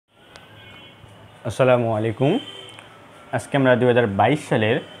আসসালামু আলাইকুম। আজকে আমরা 2022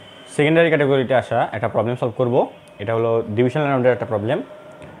 সালের সেকেন্ডারি ক্যাটাগরিতে আসা একটা প্রবলেম সলভ করব। এটা হলো ডিভিশনাল রাউন্ডের একটা প্রবলেম।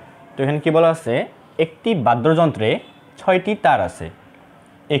 তো এখানে কি বলা আছে, একটি বাদ্যযন্ত্রে 6টি তার আছে।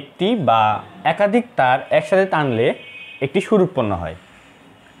 একটি বা একাধিক তার একসাথে টানলে একটি সুর উৎপন্ন হয়।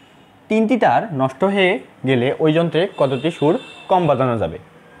 3টি তার নষ্ট হয়ে গেলে ওই যন্ত্রে কতটি সুর কম বাজানো যাবে?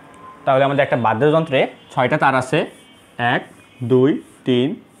 তাহলে আমাদের একটা বাদ্যযন্ত্রে 6টা তার আছে, 1 2 3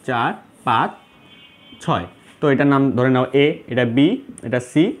 4 5 6। তো এটার নাম ধরে নাও এ, এটা বি, এটা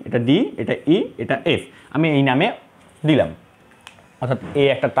সি, এটা ডি, এটা ই, এটা এফ। আমি এই নামে দিলাম, অর্থাৎ এ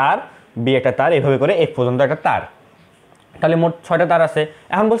একটা তার, বি একটা তার, এভাবে করে এফ পর্যন্ত একটা তার। তাহলে মোট 6টা তার আছে।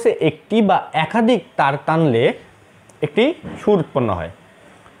 এখন বলছে একটি বা একাধিক তার টানলে একটি সুর উৎপন্ন হয়।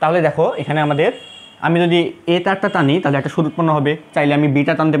 তাহলে দেখো এখানে আমাদের, আমি যদি এ তারটা টানি তাহলে একটা সুর উৎপন্ন হবে, চাইলে আমি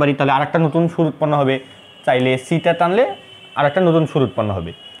বিটা টানতে পারি, তাহলে আরেকটা নতুন সুর উৎপন্ন হবে, চাইলে সিটা টানলে আরেকটা নতুন সুর উৎপন্ন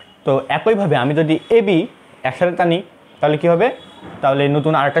হবে। তো একইভাবে আমি যদি এ বি একসাথে টানি তাহলে কি হবে, তাহলে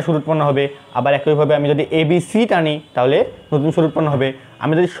নতুন আরেকটা সুর উৎপন্ন হবে। আবার একইভাবে আমি যদি এ বি সি টানি তাহলে নতুন সুর উৎপন্ন হবে।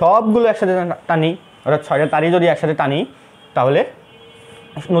 আমি যদি সবগুলো একসাথে টানি, অর্থাৎ 6টা তারই যদি একসাথে টানি তাহলে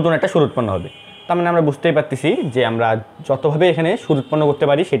নতুন একটা সুর উৎপন্ন হবে। তার মানে আমরা বুঝতেই পারতেছি যে আমরা যতভাবে এখানে সুর উৎপন্ন করতে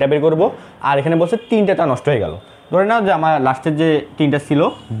পারি সেটা বের করব। আর এখানে বলছে 3টা তার নষ্ট হয়ে গেল। ধরে নাও যে আমার লাস্টের যে 3টা ছিল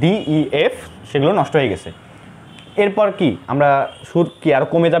ডি ই এফ, সেগুলো নষ্ট হয়ে গেছে। এরপর কি আমরা সুর কি আরও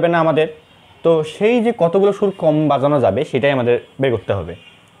কমে যাবে না আমাদের? তো সেই যে কতগুলো সুর কম বাজানো যাবে সেটাই আমাদের বের করতে হবে।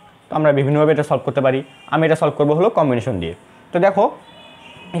 তো আমরা বিভিন্নভাবে এটা সলভ করতে পারি। আমি এটা সলভ করবো হলো কম্বিনেশন দিয়ে। তো দেখো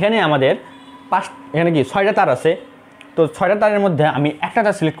এখানে আমাদের এখানে কি 6টা তার আছে। তো 6টা তারের মধ্যে আমি একটা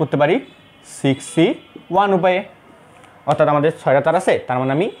তার সিলেক্ট করতে পারি 6C1 উপায়ে, অর্থাৎ আমাদের 6টা তার আছে, তার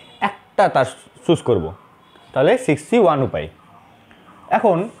মানে আমি একটা তার চুজ করব, তাহলে 6C1 উপায়ে।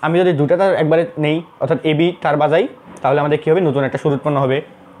 এখন আমি যদি 2টা তার একবারে নেই, অর্থাৎ এবি তার বাজাই, তাহলে আমাদের কী হবে, নতুন একটা সুর উৎপন্ন হবে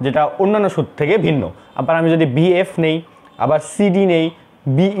যেটা অন্যান্য সুর থেকে ভিন্ন। আবার আমি যদি বিএফ নেই, আবার সিডি নেই,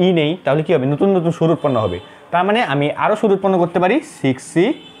 বিই নেই, তাহলে কী হবে, নতুন নতুন সুর উৎপন্ন হবে। তার মানে আমি আরও সুর উৎপন্ন করতে পারি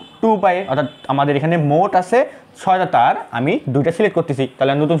 6C2 উপায়ে। অর্থাৎ আমাদের এখানে মোট আছে 6টা তার, আমি 2টা সিলেক্ট করতেছি,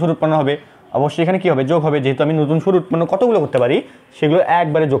 তাহলে নতুন সুর উৎপন্ন হবে। অবশ্যই এখানে কী হবে, যোগ হবে, যেহেতু আমি নতুন সুর উৎপন্ন কতগুলো করতে পারি সেগুলো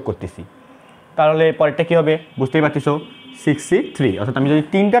একবারে যোগ করতেছি। তাহলে পরেরটা কী হবে বুঝতেই পারতেছো, 6C3। অর্থাৎ আমি যদি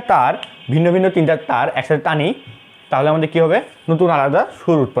 3টা তার, ভিন্ন ভিন্ন 3টা তার একসাথে টানি তাহলে আমাদের কী হবে, নতুন আলাদা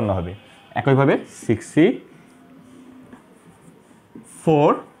সুর উৎপন্ন হবে। একইভাবে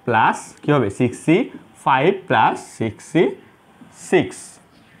 6C4 প্লাস কী হবে, 6C5 প্লাস 6C6।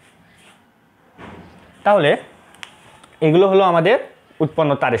 তাহলে এগুলো হলো আমাদের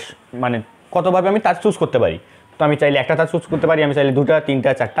উৎপন্ন তারের, মানে কতভাবে আমি তার চুজ করতে পারি। তো আমি চাইলে একটা তার চুজ করতে পারি, আমি চাইলে 2টা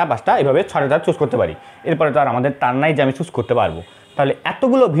 3টা 4টা 5টা এভাবে 6টা তার চুজ করতে পারি। এরপরে তো আর আমাদের তার নাই যে আমি চুজ করতে পারবো। তাহলে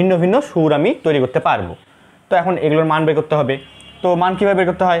এতগুলো ভিন্ন ভিন্ন সুর আমি তৈরি করতে পারবো। তো এখন এগুলোর মান বের করতে হবে। তো মান কীভাবে বের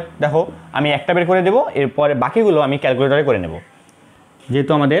করতে হয় দেখো, আমি একটা বের করে দেবো, এরপরে বাকিগুলো আমি ক্যালকুলেটরে করে নেব,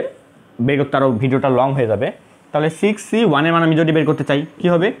 যেহেতু আমাদের বের করতে আরও ভিডিওটা লং হয়ে যাবে। তাহলে 6C1 এর মান আমি যদি বের করতে চাই কী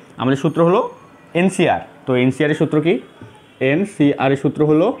হবে, আমাদের সূত্র হলো এনসিআর। তো এনসিআরের সূত্র কি, এনসিআর এর সূত্র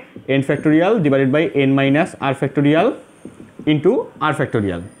হলো n factorial divided by n minus r factorial into r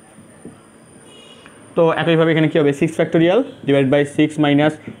factorial. তো একইভাবে এখানে কী হবে, 6 factorial divide by 6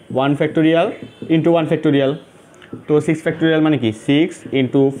 minus 1 factorial into 1 factorial. তো 6 ফ্যাক্টোরিয়াল মানে কি 6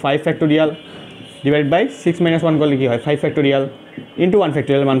 into 5 factorial divide by 6 minus 1 করলে কী হয় 5 ফ্যাক্টোরিয়াল ইন্টু 1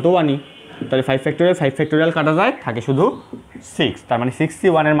 ফ্যাক্টোরিয়াল মান তো 1ই। তাহলে 5 ফ্যাক্টোরিয়াল কাটা যায়, থাকে শুধু 6। তার মানে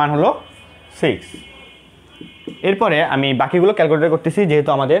 6C1 এর মান হলো 6। এরপরে আমি বাকিগুলো ক্যালকুলেট করতেছি, যেহেতু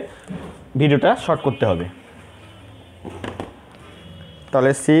আমাদের ভিডিওটা শর্ট করতে হবে।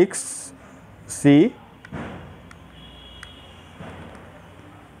 তাহলে 6C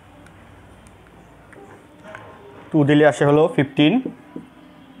 2 দিলে আসে হলো 15,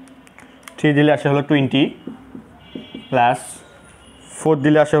 3 দিলে আসে হলো 20, প্লাস 4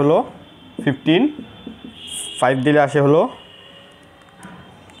 দিলে আসে হলো 15, 5 দিলে আসে হলো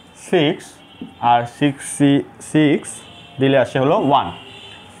 6, আর 6 দিলে আসে হলো 1।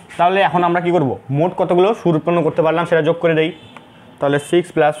 তাহলে এখন আমরা কি করব, মোট কতগুলো সুর উৎপন্ন করতে পারলাম সেটা যোগ করে দেই। তাহলে 6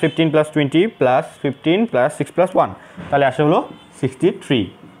 plus 15 plus 20 plus 15 plus 6 plus 1, তাহলে আসে হলো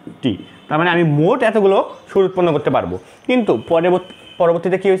 63টি। তার মানে আমি মোট এতগুলো সুর উৎপন্ন করতে পারবো। কিন্তু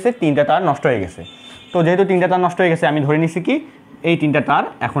পরবর্তীতে কী হয়েছে, 3টা তার নষ্ট হয়ে গেছে। তো যেহেতু 3টা তার নষ্ট হয়ে গেছে, আমি ধরে নিছি কি এই 3টা তার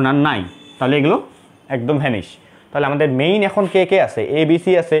এখন আর নাই, তাহলে এগুলো একদম ভ্যানিশ। তাহলে আমাদের মেইন এখন কে কে আছে, এ বি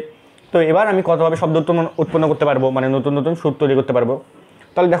সি আছে। তো এবার আমি কতভাবে শব্দ উৎপন্ন করতে পারবো, মানে নতুন নতুন সুর তৈরি করতে পারবো।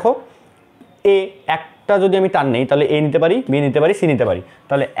 তাহলে দেখো এ একটা যদি আমি তার নেই তাহলে এ নিতে পারি, বি নিতে পারি, সি নিতে পারি।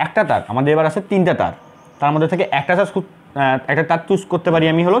 তাহলে একটা তার আমাদের এবার আছে 3টা তার, তার মধ্যে থেকে একটা তার চুজ করতে পারি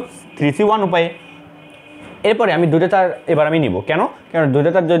আমি হলো 3C1 উপায়ে। এরপরে আমি দুইটা তার এবার আমি নিব, কেন? কারণ দুইটা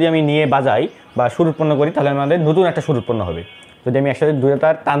তার যদি আমি নিয়ে বাজাই বা সুর উৎপন্ন করি তাহলে আমাদের নতুন একটা সুর উৎপন্ন হবে। যদি আমি একসাথে দুইটা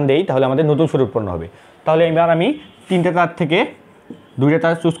তার টান দেই তাহলে আমাদের নতুন সুর উৎপন্ন হবে। তাহলে এবার আমি তিনটা তার থেকে দুইটা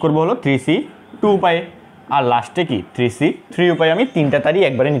তার চুজ করবো হলো 3C 2 উপায়ে, আর লাস্টে কি 3C 3 উপায়ে আমি তিনটা তারই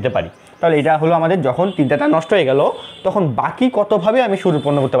একবারে নিতে পারি। তাহলে এটা হলো আমাদের যখন তিনটা তার নষ্ট হয়ে গেল তখন বাকি কতভাবে আমি সুর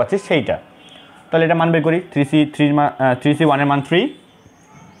উৎপন্ন করতে পারছি সেইটা। তাহলে এটা মান বের করি। 3C 1 এর মান 3,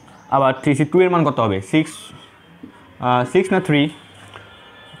 আবার 3C 2 এর মান কত হবে 6 না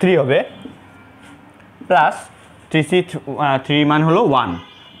 3 হবে, প্লাস 3C 3 মান হলো 1,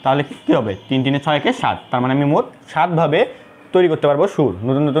 তাহলে কী হবে 3 3 6 একে 7, তার মানে আমি মোট 7ভাবে তৈরি করতে পারবো সুর,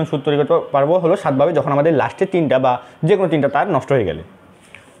 নতুন নতুন সুর তৈরি করতে পারবো হলো 7ভাবে যখন আমাদের লাস্টে তিনটা বা যে কোনো তিনটা তার নষ্ট হয়ে গেলে।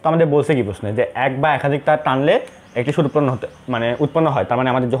 তো আমাদের বলছে কি প্রশ্নে যে এক বা একাধিক তার টানলে একটি সুর উৎপন্ন হয়, তার মানে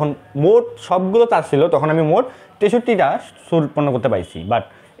আমাদের যখন মোট সবগুলো তার ছিল তখন আমি মোট 63টা সুর উৎপন্ন করতে পাইছি। বাট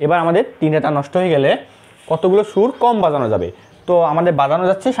এবার আমাদের তিনটা তার নষ্ট হয়ে গেলে কতগুলো সুর কম বাজানো যাবে? তো আমাদের বাজানো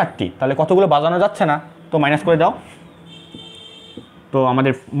যাচ্ছে 60টি, তাহলে কতগুলো বাজানো যাচ্ছে না? তো মাইনাস করে দাও। তো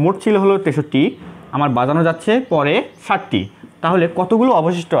আমাদের মোট ছিল হলো 63, আমার বাজানো যাচ্ছে পরে 60টি, তাহলে কতগুলো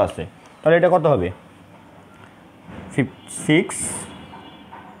অবশিষ্ট আছে? তাহলে এটা কত হবে 6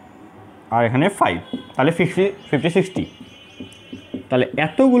 আর এখানে 5, তাহলে 56টি। তাহলে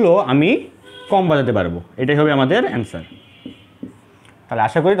এতগুলো আমি কম বাজাতে পারবো, এটাই হবে আমাদের অ্যান্সার। তাহলে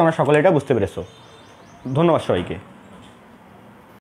আশা করি তোমরা সকলে এটা বুঝতে পেরেছো। ধন্যবাদ সবাইকে।